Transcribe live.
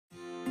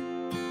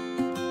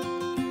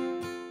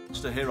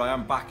Manchester, here I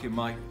am back in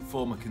my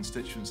former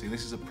constituency, and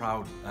this is a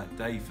proud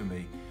day for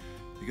me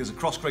because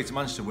across Greater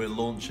Manchester we're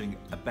launching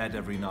a bed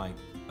every night,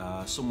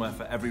 somewhere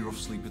for every rough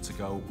sleeper to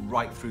go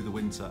right through the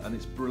winter, and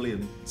it's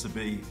brilliant to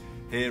be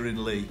here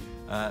in Leigh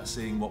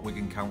seeing what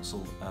Wigan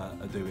Council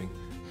are doing.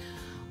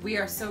 We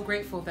are so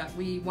grateful that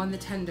we won the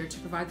tender to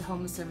provide the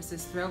homeless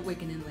services throughout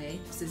Wigan and Leigh.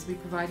 We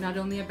provide not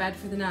only a bed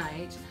for the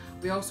night,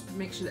 we also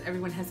make sure that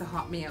everyone has a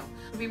hot meal.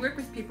 We work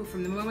with people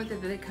from the moment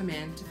that they come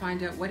in to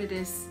find out what it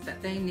is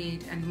that they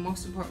need and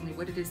most importantly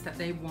what it is that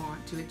they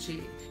want to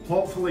achieve.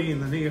 Hopefully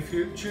in the near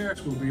future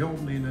we'll be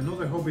opening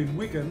another hub in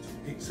Wigan.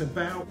 It's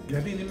about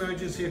getting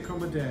emergency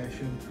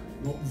accommodation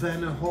but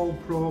then a whole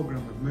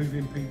programme of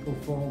moving people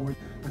forward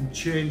and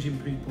changing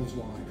people's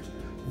lives.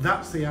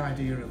 That's the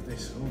idea of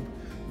this hub.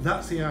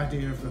 That's the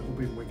idea of the hub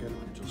in Wigan.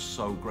 I'm just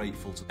so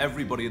grateful to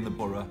everybody in the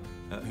borough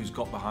who's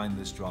got behind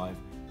this drive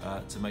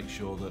to make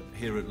sure that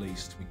here at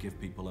least we give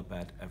people a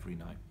bed every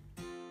night.